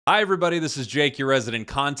Hi everybody, this is Jake, your resident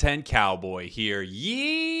content cowboy here.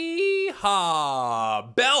 Yeehaw!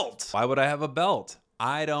 Belt! Why would I have a belt?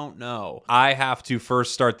 I don't know. I have to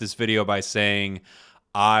first start this video by saying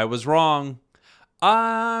I was wrong.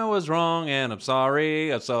 I was wrong and I'm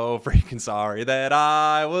sorry. I'm so freaking sorry that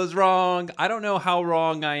I was wrong. I don't know how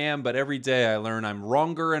wrong I am, but every day I learn I'm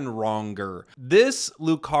wronger and wronger. This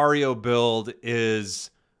Lucario build is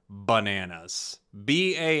bananas.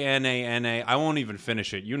 B-A-N-A-N-A. I won't even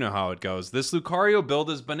finish it. You know how it goes. This Lucario build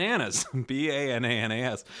is bananas.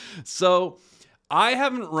 B-A-N-A-N-A-S. So I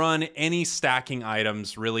haven't run any stacking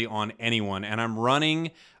items really on anyone, and I'm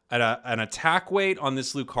running an attack weight on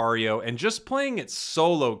this Lucario and just playing it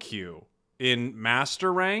solo queue in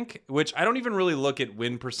master rank, which I don't even really look at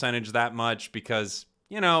win percentage that much because,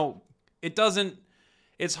 you know,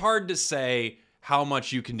 it's hard to say how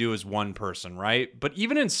much you can do as one person, right? But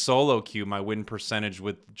even in solo queue, my win percentage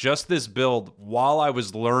with just this build while I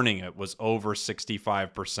was learning it was over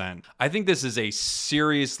 65%. I think this is a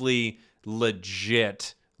seriously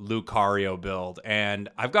legit Lucario build, and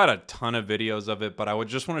I've got a ton of videos of it, but I would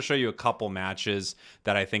just want to show you a couple matches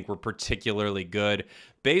that I think were particularly good.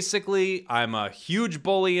 Basically, I'm a huge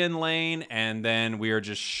bully in lane, and then we are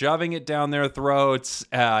just shoving it down their throats.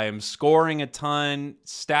 I'm scoring a ton,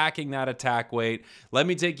 stacking that attack weight. Let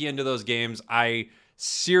me take you into those games. I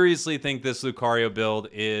seriously think this Lucario build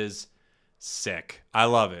is sick. I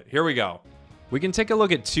love it. Here we go. We can take a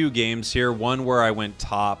look at two games here, one where I went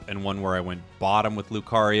top and one where I went bottom with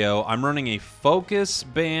Lucario. I'm running a focus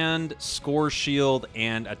band, score shield,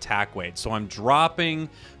 and attack weight. So I'm dropping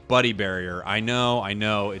buddy barrier. I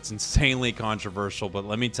know, it's insanely controversial, but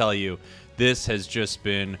let me tell you, this has just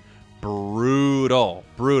been brutal.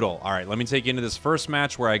 All right, let me take you into this first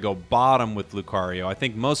match where I go bottom with Lucario. I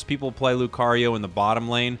think most people play Lucario in the bottom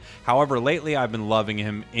lane. However, lately I've been loving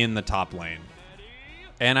him in the top lane.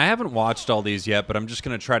 And I haven't watched all these yet, but I'm just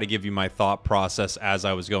going to try to give you my thought process as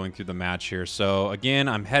I was going through the match here. So again,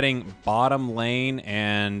 I'm heading bottom lane,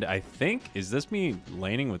 and I think, is this me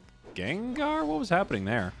laning with Gengar? What was happening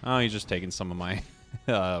there? Oh, he's just taking some of my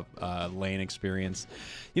lane experience.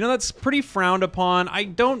 You know, that's pretty frowned upon. I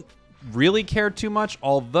don't really care too much,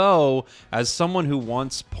 although as someone who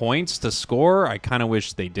wants points to score, I kind of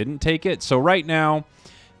wish they didn't take it. So right now,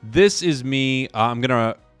 this is me. I'm going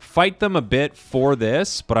to fight them a bit for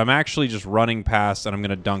this, but I'm actually just running past and I'm going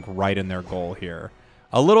to dunk right in their goal here.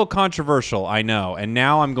 A little controversial, I know, and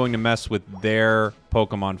now I'm going to mess with their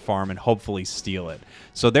Pokemon farm and hopefully steal it.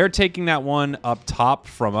 So they're taking that one up top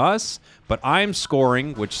from us, but I'm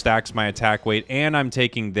scoring, which stacks my attack weight, and I'm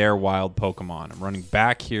taking their wild Pokemon. I'm running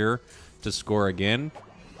back here to score again.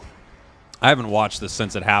 I haven't watched this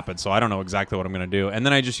since it happened, so I don't know exactly what I'm going to do. And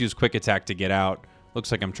then I just use Quick Attack to get out. Looks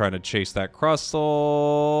like I'm trying to chase that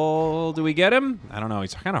Crustle. Do we get him? I don't know.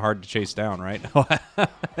 He's kind of hard to chase down, right?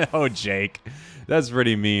 Oh, Jake. That's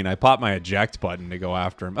pretty mean. I popped my eject button to go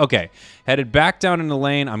after him. Okay. Headed back down in the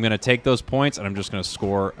lane. I'm going to take those points, and I'm just going to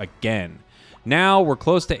score again. Now we're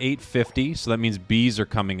close to 850, so that means bees are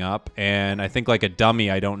coming up. And I think like a dummy,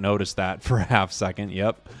 I don't notice that for a half second.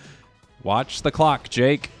 Yep. Watch the clock,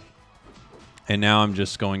 Jake. And now I'm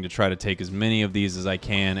just going to try to take as many of these as I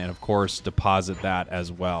can and, of course, deposit that as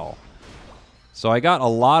well. So I got a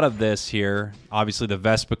lot of this here. Obviously, the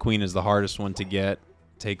Vespiquen is the hardest one to get.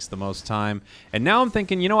 Takes the most time. And now I'm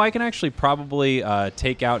thinking, you know, I can actually probably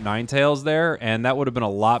take out Ninetales there, and that would have been a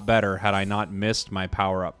lot better had I not missed my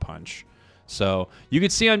power-up punch. So you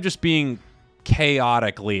can see I'm just being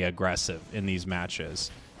chaotically aggressive in these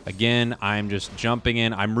matches. Again, I'm just jumping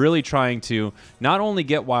in. I'm really trying to not only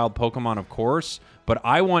get wild Pokemon, of course, but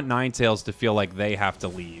I want Ninetales to feel like they have to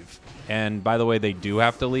leave. And by the way, they do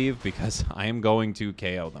have to leave because I am going to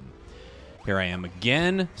KO them. Here I am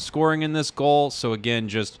again, scoring in this goal. So again,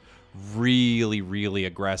 just really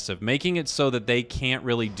aggressive, making it so that they can't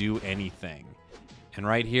really do anything. And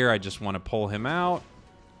right here, I just want to pull him out.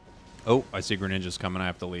 Oh, I see Greninja's coming. I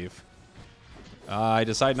have to leave. I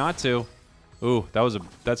decide not to. Ooh,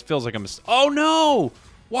 that feels like a mistake. Oh no!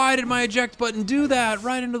 Why did my eject button do that?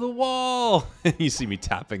 Right into the wall. You see me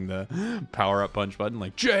tapping the power-up punch button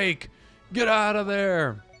like, Jake, get out of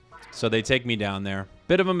there. So they take me down there.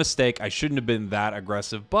 Bit of a mistake. I shouldn't have been that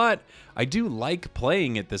aggressive, but I do like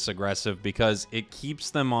playing it this aggressive because it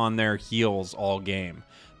keeps them on their heels all game.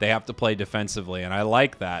 They have to play defensively, and I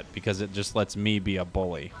like that because it just lets me be a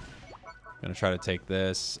bully. I'm going to try to take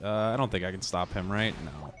this. I don't think I can stop him, right?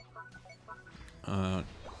 No.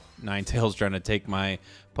 Ninetales trying to take my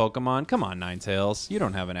Pokemon. Come on, Ninetales. You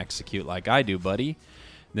don't have an execute like I do, buddy.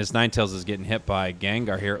 This Ninetales is getting hit by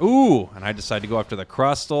Gengar here. Ooh, and I decide to go after the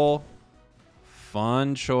Crustle.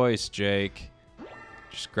 Fun choice, Jake.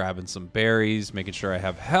 Just grabbing some berries, making sure I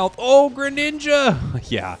have health. Oh,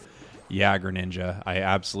 Greninja! Yeah. Yeah, Greninja. I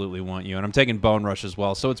absolutely want you. And I'm taking Bone Rush as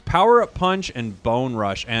well. So it's Power Up Punch and Bone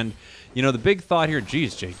Rush. And, you know, the big thought here,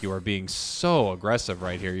 geez, Jake, you are being so aggressive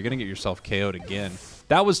right here. You're going to get yourself KO'd again.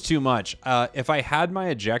 That was too much. If I had my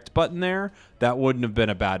eject button there, that wouldn't have been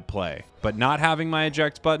a bad play. But not having my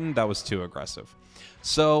eject button, that was too aggressive.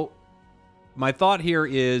 So my thought here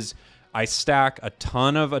is I stack a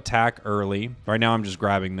ton of attack early. Right now I'm just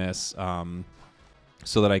grabbing this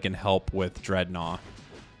so that I can help with Dreadnought.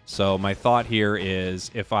 So my thought here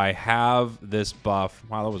is if I have this buff...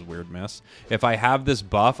 Wow, that was a weird miss. If I have this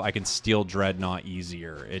buff, I can steal Dreadnought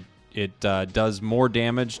easier. It does more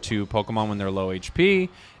damage to Pokemon when they're low HP,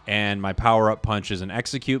 and my power-up punch is an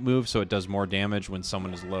execute move, so it does more damage when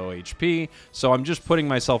someone is low HP. So I'm just putting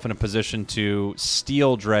myself in a position to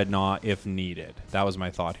steal Dreadnought if needed. That was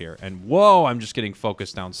my thought here. And whoa, I'm just getting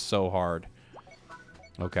focused down so hard.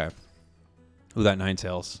 Okay. Ooh, that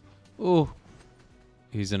Ninetales. Ooh.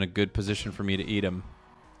 He's in a good position for me to eat him.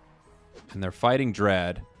 And they're fighting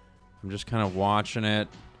Dread. I'm just kind of watching it.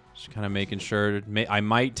 Just kind of making sure. I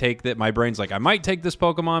might take that. My brain's like, I might take this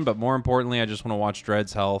Pokemon, but more importantly, I just want to watch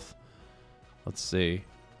Dread's health. Let's see.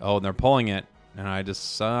 Oh, and they're pulling it. And I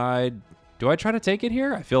decide, do I try to take it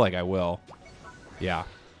here? I feel like I will. Yeah.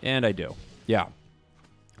 And I do. Yeah.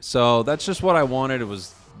 So that's just what I wanted. It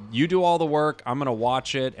was, you do all the work. I'm going to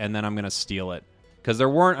watch it, and then I'm going to steal it. Because there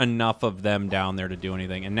weren't enough of them down there to do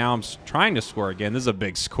anything. And now I'm trying to score again. This is a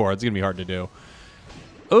big score. It's going to be hard to do.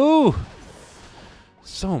 Ooh!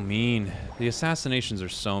 So mean. The assassinations are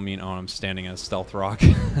so mean. Oh, I'm standing on a stealth rock.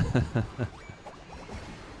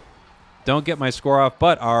 Don't get my score off,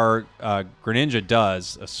 but our Greninja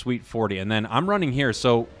does a sweet 40. And then I'm running here.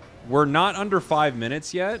 So we're not under 5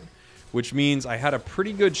 minutes yet, which means I had a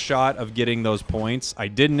pretty good shot of getting those points. I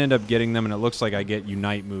didn't end up getting them, and it looks like I get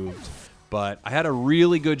Unite moved. But I had a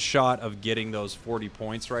really good shot of getting those 40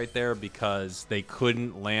 points right there because they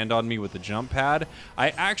couldn't land on me with the jump pad.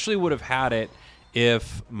 I actually would have had it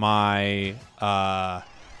if my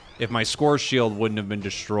score shield wouldn't have been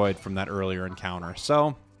destroyed from that earlier encounter.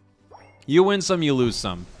 So you win some, you lose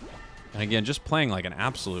some. And again, just playing like an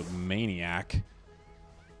absolute maniac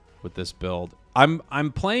with this build. I'm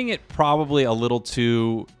playing it probably a little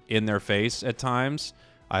too in their face at times.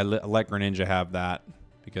 I let Greninja have that,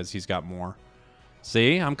 because he's got more.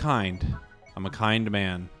 See? I'm kind. I'm a kind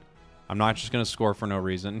man. I'm not just going to score for no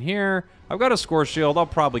reason. Here, I've got a score shield. I'll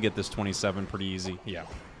probably get this 27 pretty easy. Yeah.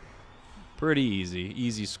 Pretty easy.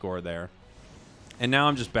 Easy score there. And now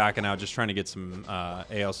I'm just backing out, just trying to get some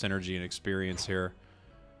AL synergy and experience here.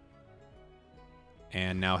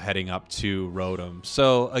 And now heading up to Rotom.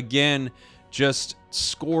 So, again, just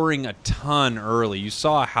scoring a ton early. You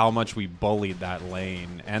saw how much we bullied that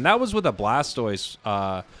lane. And that was with a Blastoise.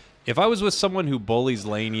 If I was with someone who bullies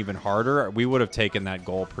lane even harder, we would have taken that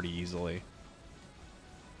goal pretty easily.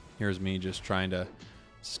 Here's me just trying to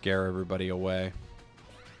scare everybody away.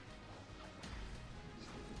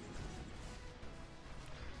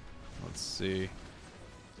 Let's see.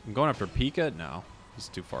 I'm going after Pika? No, he's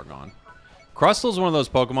too far gone. Crustal's one of those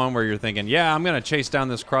Pokemon where you're thinking, yeah, I'm going to chase down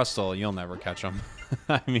this Crustal. You'll never catch him.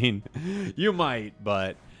 I mean, you might,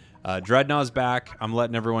 but Dreadnought's back. I'm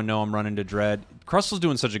letting everyone know I'm running to Dread. Crustal's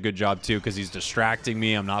doing such a good job, too, because he's distracting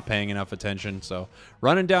me. I'm not paying enough attention. So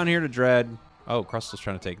running down here to Dread. Oh, Crustal's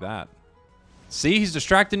trying to take that. See, he's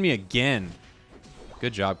distracting me again.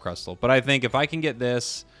 Good job, Crustal. But I think if I can get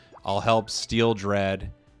this, I'll help steal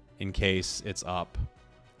Dread in case it's up.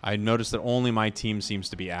 I noticed that only my team seems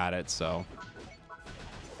to be at it, so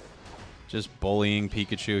just bullying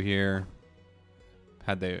Pikachu here.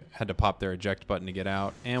 Had to pop their eject button to get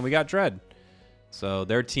out, and we got Dread. So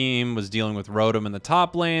their team was dealing with Rotom in the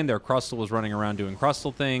top lane. Their Crustal was running around doing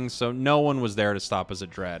Crustal things, so no one was there to stop us at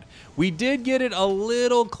Dread. We did get it a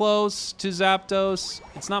little close to Zapdos.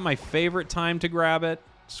 It's not my favorite time to grab it.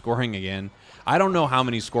 Scoring again. I don't know how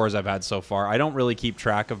many scores I've had so far. I don't really keep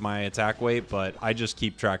track of my attack weight, but I just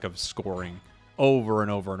keep track of scoring over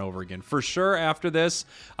and over and over again. For sure, after this,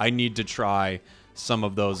 I need to try some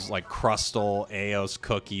of those like Crustal, Eos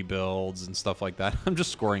cookie builds and stuff like that. I'm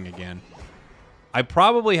just scoring again. I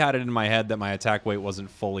probably had it in my head that my attack weight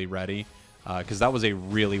wasn't fully ready because that was a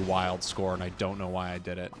really wild score, and I don't know why I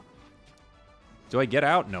did it. Do I get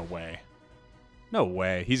out? No way. No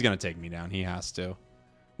way. He's going to take me down. He has to.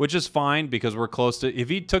 Which is fine because we're close to... If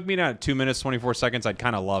he took me down at 2 minutes, 24 seconds, I'd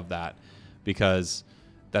kind of love that. Because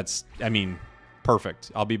that's, I mean,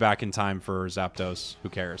 perfect. I'll be back in time for Zapdos. Who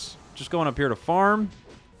cares? Just going up here to farm.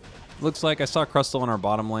 Looks like I saw Crustle in our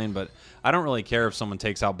bottom lane, but I don't really care if someone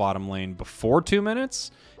takes out bottom lane before 2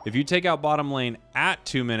 minutes. If you take out bottom lane at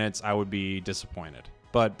 2 minutes, I would be disappointed.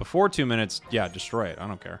 But before 2 minutes, yeah, destroy it. I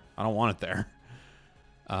don't care. I don't want it there.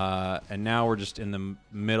 And now we're just in the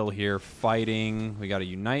middle here fighting. We got a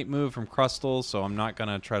Unite move from Crustle, so I'm not going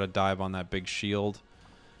to try to dive on that big shield.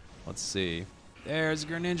 Let's see. There's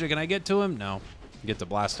Greninja. Can I get to him? No. Get to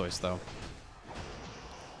Blastoise, though.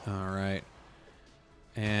 All right.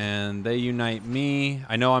 And they Unite me.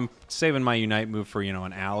 I know I'm saving my Unite move for, you know,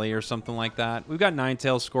 an alley or something like that. We've got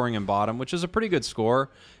Ninetales scoring in bottom, which is a pretty good score.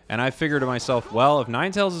 And I figured to myself, well, if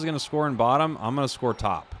Ninetales is going to score in bottom, I'm going to score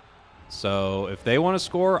top. So if they want to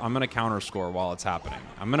score, I'm going to counter score while it's happening.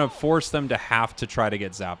 I'm going to force them to have to try to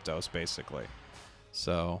get Zapdos, basically.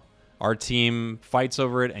 So our team fights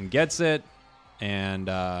over it and gets it. And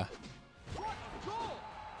just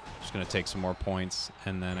going to take some more points.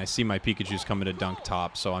 And then I see my Pikachu's coming to dunk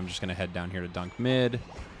top, so I'm just going to head down here to dunk mid.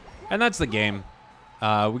 And that's the game.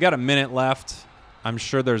 We got a minute left. I'm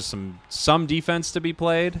sure there's some defense to be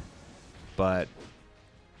played, but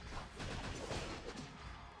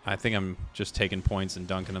I think I'm just taking points and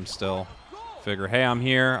dunking them still. Figure, hey, I'm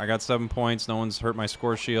here. I got 7 points. No one's hurt my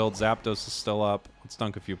score shield. Zapdos is still up. Let's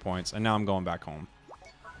dunk a few points. And now I'm going back home.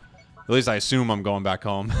 At least I assume I'm going back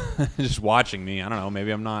home. Just watching me. I don't know.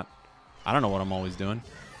 Maybe I'm not. I don't know what I'm always doing.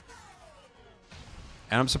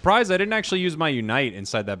 And I'm surprised I didn't actually use my Unite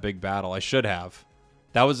inside that big battle. I should have.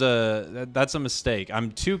 That's a mistake.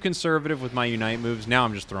 I'm too conservative with my Unite moves. Now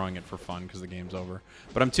I'm just throwing it for fun because the game's over.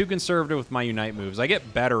 But I'm too conservative with my Unite moves. I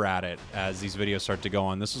get better at it as these videos start to go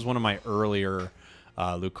on. This is one of my earlier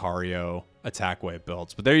Lucario attack weight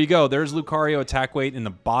builds. But there you go. There's Lucario attack weight in the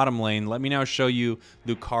bottom lane. Let me now show you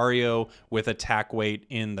Lucario with attack weight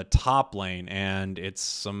in the top lane. And it's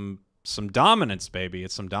some dominance, baby.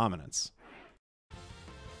 It's some dominance.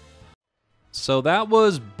 So that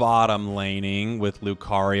was bottom laning with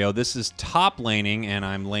Lucario. This is top laning, and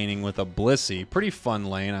I'm laning with a Blissey. Pretty fun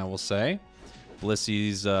lane, I will say.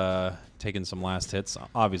 Blissey's taking some last hits,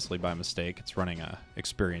 obviously by mistake. It's running a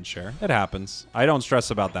experience share. It happens. I don't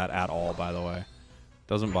stress about that at all, by the way.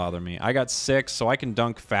 Doesn't bother me. I got 6, so I can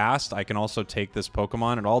dunk fast. I can also take this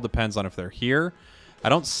Pokemon. It all depends on if they're here. I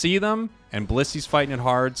don't see them, and Blissey's fighting it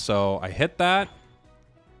hard, so I hit that.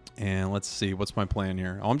 And let's see, what's my plan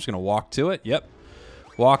here? Oh, I'm just going to walk to it. Yep.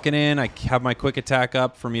 Walking in, I have my quick attack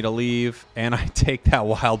up for me to leave, and I take that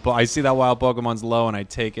wild... I see that wild Pokemon's low, and I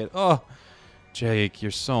take it. Oh, Jake,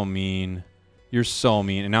 you're so mean. You're so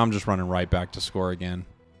mean. And now I'm just running right back to score again.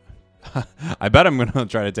 I bet I'm going to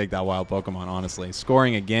try to take that wild Pokemon, honestly.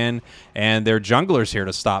 Scoring again, and their jungler's here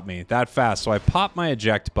to stop me that fast. So I pop my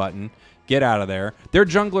eject button, get out of there. Their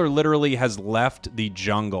jungler literally has left the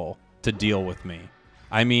jungle to deal with me.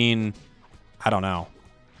 I mean, I don't know.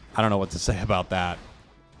 I don't know what to say about that.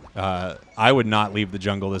 I would not leave the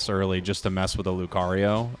jungle this early just to mess with a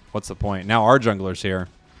Lucario. What's the point? Now our jungler's here.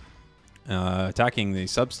 Attacking the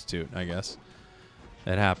substitute, I guess.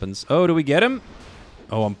 It happens. Oh, do we get him?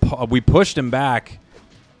 Oh, we pushed him back.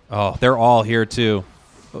 Oh, they're all here too.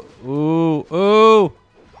 Ooh, ooh,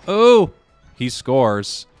 ooh. He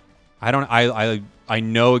scores. I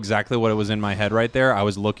know exactly what it was in my head right there. I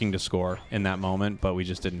was looking to score in that moment, but we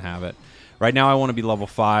just didn't have it. Right now, I want to be level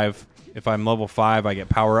 5. If I'm level 5, I get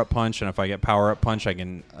Power-Up Punch, and if I get Power-Up Punch, I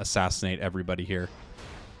can assassinate everybody here.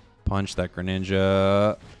 Punch that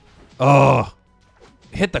Greninja. Oh!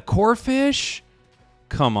 Hit the Corphish?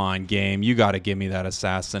 Come on, game. You got to give me that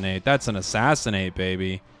Assassinate. That's an Assassinate,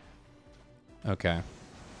 baby. Okay.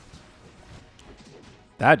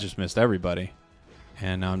 That just missed everybody.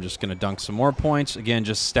 And now I'm just going to dunk some more points. Again,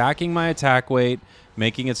 just stacking my attack weight,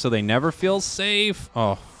 making it so they never feel safe.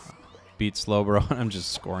 Oh, beat Slowbro. I'm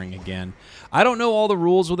just scoring again. I don't know all the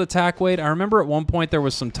rules with attack weight. I remember at one point there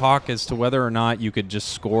was some talk as to whether or not you could just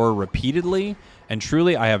score repeatedly. And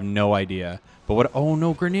truly, I have no idea. But what... Oh,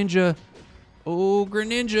 no, Greninja. Oh,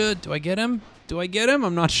 Greninja. Do I get him? Do I get him?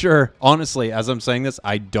 I'm not sure. Honestly, as I'm saying this,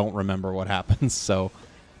 I don't remember what happens. So...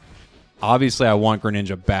 Obviously, I want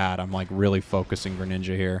Greninja bad. I'm, like, really focusing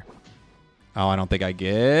Greninja here. Oh, I don't think I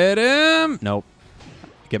get him. Nope.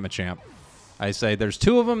 Get Machamp. I say there's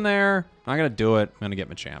 2 of them there. I'm not going to do it. I'm going to get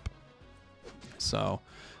Machamp. So,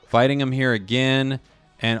 fighting him here again.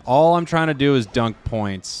 And all I'm trying to do is dunk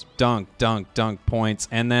points. Dunk, dunk, dunk points.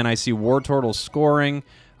 And then I see Wartortle scoring.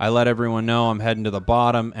 I let everyone know I'm heading to the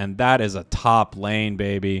bottom. And that is a top lane,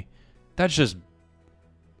 baby. That's just...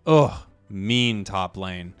 Ugh. Mean top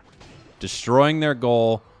lane. Destroying their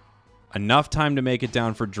goal. Enough time to make it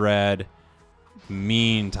down for Dread.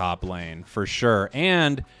 Mean top lane, for sure.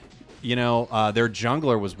 And, you know, their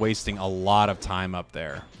jungler was wasting a lot of time up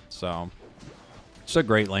there. So it's a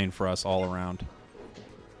great lane for us all around.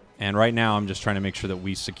 And right now I'm just trying to make sure that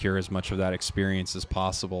we secure as much of that experience as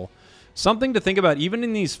possible. Something to think about even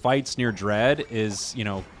in these fights near Dread is, you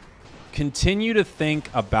know, continue to think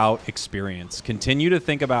about experience. Continue to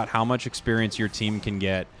think about how much experience your team can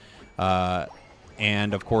get.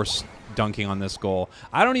 And, of course, dunking on this goal.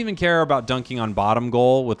 I don't even care about dunking on bottom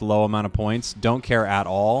goal with low amount of points. Don't care at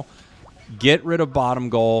all. Get rid of bottom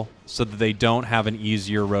goal so that they don't have an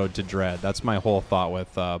easier road to Dread. That's my whole thought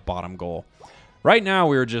with bottom goal. Right now,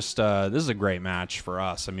 we were just this is a great match for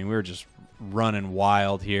us. I mean, we were just running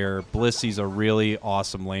wild here. Blissy's a really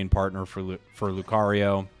awesome lane partner for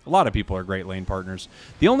Lucario. A lot of people are great lane partners.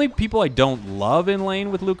 The only people I don't love in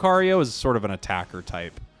lane with Lucario is sort of an attacker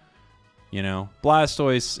type. You know,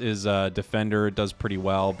 Blastoise is a defender. It does pretty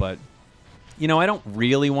well, but, you know, I don't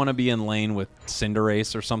really want to be in lane with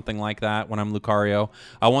Cinderace or something like that when I'm Lucario.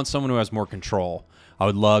 I want someone who has more control. I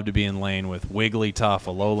would love to be in lane with Wigglytuff,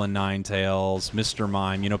 Alolan Ninetales, Mr.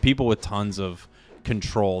 Mime, you know, people with tons of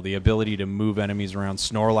control, the ability to move enemies around.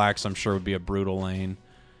 Snorlax, I'm sure, would be a brutal lane.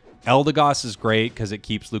 Eldegoss is great because it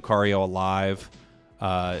keeps Lucario alive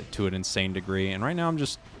to an insane degree. And right now I'm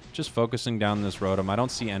just focusing down this Rotom. I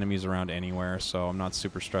don't see enemies around anywhere, so I'm not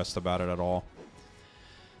super stressed about it at all.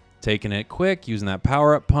 Taking it quick, using that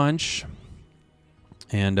power-up punch.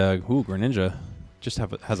 And, ooh, Greninja just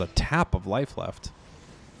has a tap of life left.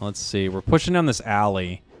 Let's see. We're pushing down this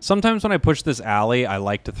alley. Sometimes when I push this alley, I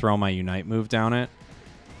like to throw my Unite move down it.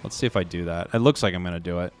 Let's see if I do that. It looks like I'm going to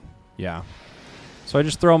do it. Yeah. So I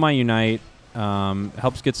just throw my Unite.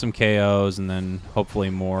 Helps get some KOs, and then hopefully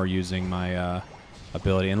more using my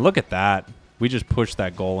ability. And look at that. We just pushed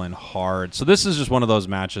that goal in hard. So this is just one of those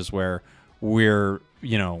matches where we're,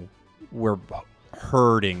 you know, we're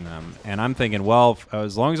hurting them. And I'm thinking, well,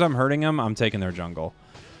 as long as I'm hurting them, I'm taking their jungle.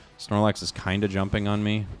 Snorlax is kind of jumping on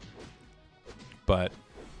me. But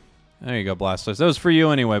there you go, Blastoise. That was for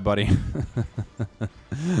you anyway, buddy.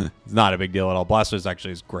 It's not a big deal at all. Blastoise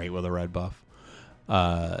actually is great with a red buff.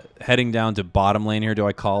 Heading down to bottom lane here. Do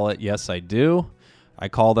I call it? Yes, I do. I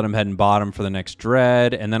call that I'm heading bottom for the next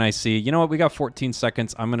Dread. And then I see, you know what? We got 14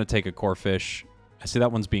 seconds. I'm going to take a Corphish. I see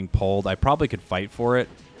that one's being pulled. I probably could fight for it,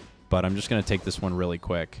 but I'm just going to take this one really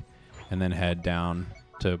quick and then head down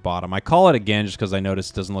to bottom. I call it again just because I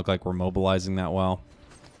noticed it doesn't look like we're mobilizing that well.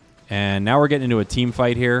 And now we're getting into a team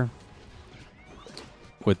fight here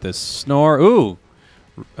with this Snore. Ooh!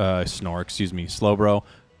 Snore, excuse me. Slowbro.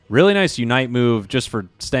 Really nice Unite move just for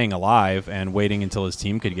staying alive and waiting until his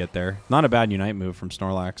team could get there. Not a bad Unite move from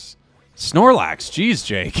Snorlax. Snorlax! Jeez,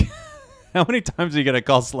 Jake. How many times are you going to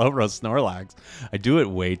call Slowbro Snorlax? I do it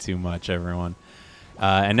way too much, everyone.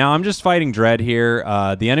 And now I'm just fighting Dread here.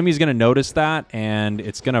 The enemy's going to notice that, and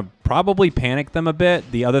it's going to probably panic them a bit.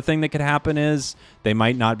 The other thing that could happen is they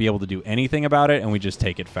might not be able to do anything about it, and we just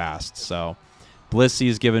take it fast. So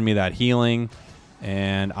Blissy's giving me that healing,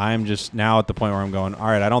 and I'm just now at the point where I'm going, all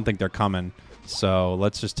right, I don't think they're coming, so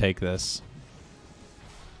let's just take this.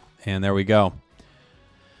 And there we go.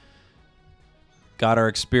 Got our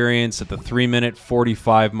experience at the 3-minute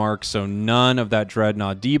 45 mark, so none of that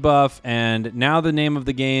Dreadnought debuff. And now the name of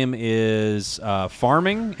the game is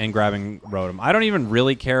farming and grabbing Rotom. I don't even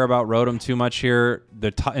really care about Rotom too much here.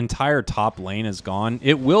 The entire top lane is gone.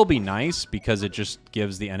 It will be nice because it just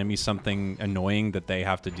gives the enemy something annoying that they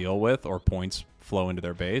have to deal with, or points flow into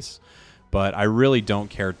their base. But I really don't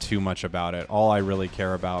care too much about it. All I really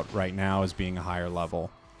care about right now is being a higher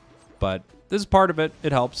level. But this is part of it.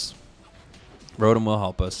 It helps. Rotom will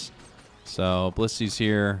help us. So Blissy's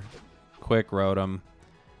here. Quick Rotom.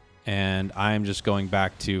 And I'm just going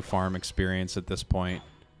back to farm experience at this point.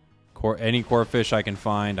 Any Corphish I can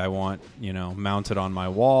find, I want, you know, mounted on my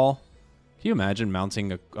wall. Can you imagine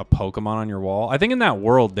mounting a Pokemon on your wall? I think in that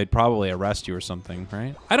world, they'd probably arrest you or something,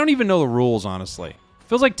 right? I don't even know the rules, honestly.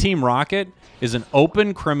 Feels like Team Rocket is an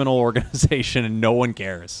open criminal organization and no one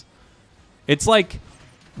cares. It's like...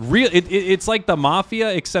 It's like the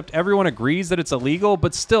Mafia, except everyone agrees that it's illegal,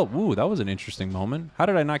 but still, ooh, that was an interesting moment. How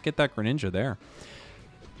did I not get that Greninja there?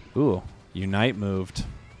 Ooh, Unite moved.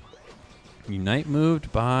 Unite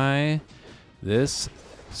moved by this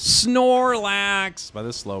Snorlax, by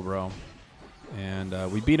this Slowbro.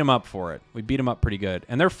 And we beat him up for it. We beat him up pretty good.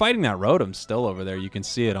 And they're fighting that Rotom still over there. You can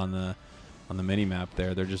see it on the mini-map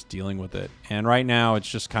there. They're just dealing with it. And right now, it's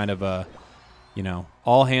just kind of a, you know,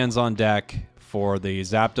 all hands on deck for the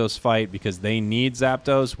Zapdos fight because they need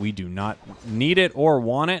Zapdos. We do not need it or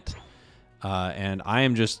want it. And I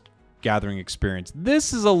am just gathering experience.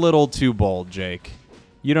 This is a little too bold, Jake.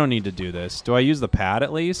 You don't need to do this. Do I use the pad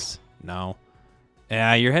at least? No.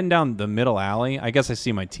 Yeah, you're heading down the middle alley. I guess I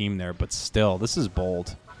see my team there, but still, this is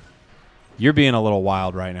bold. You're being a little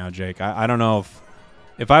wild right now, Jake. I don't know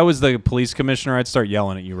if I was the police commissioner, I'd start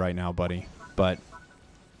yelling at you right now, buddy. But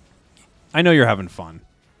I know you're having fun.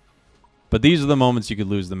 But these are the moments you could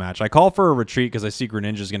lose the match. I call for a retreat because I see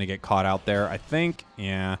Greninja's going to get caught out there. I think,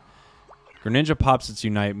 yeah. Greninja pops its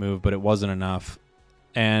Unite move, but it wasn't enough.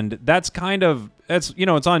 And that's kind of, you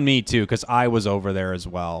know, it's on me too because I was over there as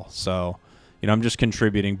well. So, you know, I'm just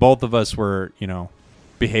contributing. Both of us were, you know,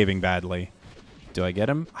 behaving badly. Do I get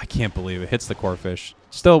him? I can't believe it. Hits the Corphish.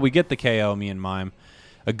 Still, we get the KO, me and Mime.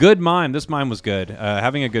 A good Mime. This Mime was good.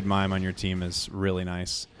 Having a good Mime on your team is really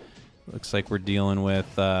nice. Looks like we're dealing with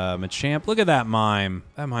Machamp. Look at that Mime.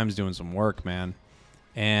 That Mime's doing some work, man.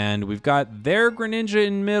 And we've got their Greninja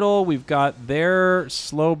in middle. We've got their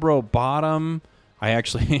Slowbro bottom. I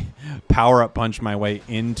actually power-up punched my way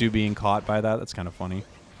into being caught by that. That's kind of funny.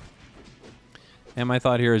 And my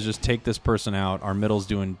thought here is just take this person out. Our middle's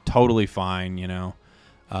doing totally fine, you know.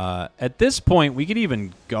 At this point, we could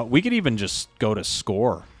even just go to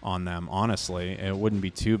score on them, honestly. It wouldn't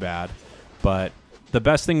be too bad. But the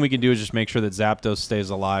best thing we can do is just make sure that Zapdos stays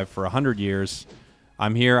alive for 100 years.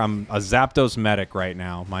 I'm here. I'm a Zapdos medic right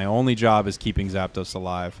now. My only job is keeping Zapdos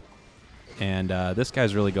alive. And this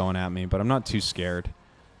guy's really going at me, but I'm not too scared.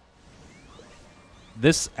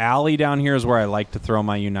 This alley down here is where I like to throw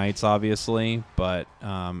my Unites, obviously, but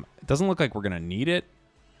it doesn't look like we're going to need it.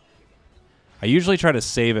 I usually try to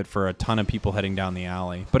save it for a ton of people heading down the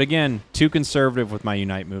alley. But again, too conservative with my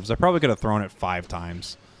Unite moves. I probably could have thrown it 5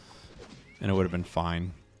 times, and it would have been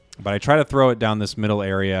fine. But I try to throw it down this middle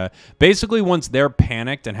area. Basically, once they're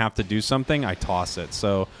panicked and have to do something, I toss it.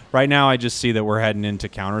 So right now, I just see that we're heading into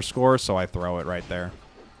counter score, so I throw it right there.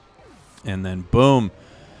 And then, boom,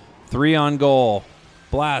 3 on goal.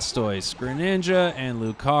 Blastoise, Greninja, and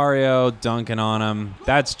Lucario dunking on him.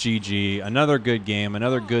 That's GG. Another good game.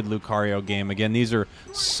 Another good Lucario game. Again, these are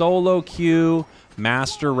solo queue,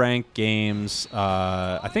 master rank games.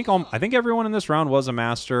 I think everyone in this round was a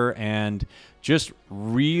master, and just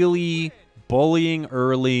really bullying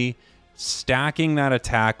early, stacking that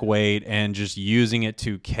attack weight, and just using it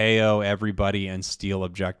to KO everybody and steal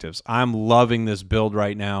objectives. I'm loving this build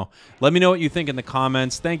right now. Let me know what you think in the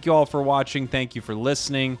comments. Thank you all for watching. Thank you for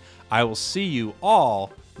listening. I will see you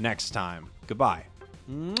all next time. Goodbye.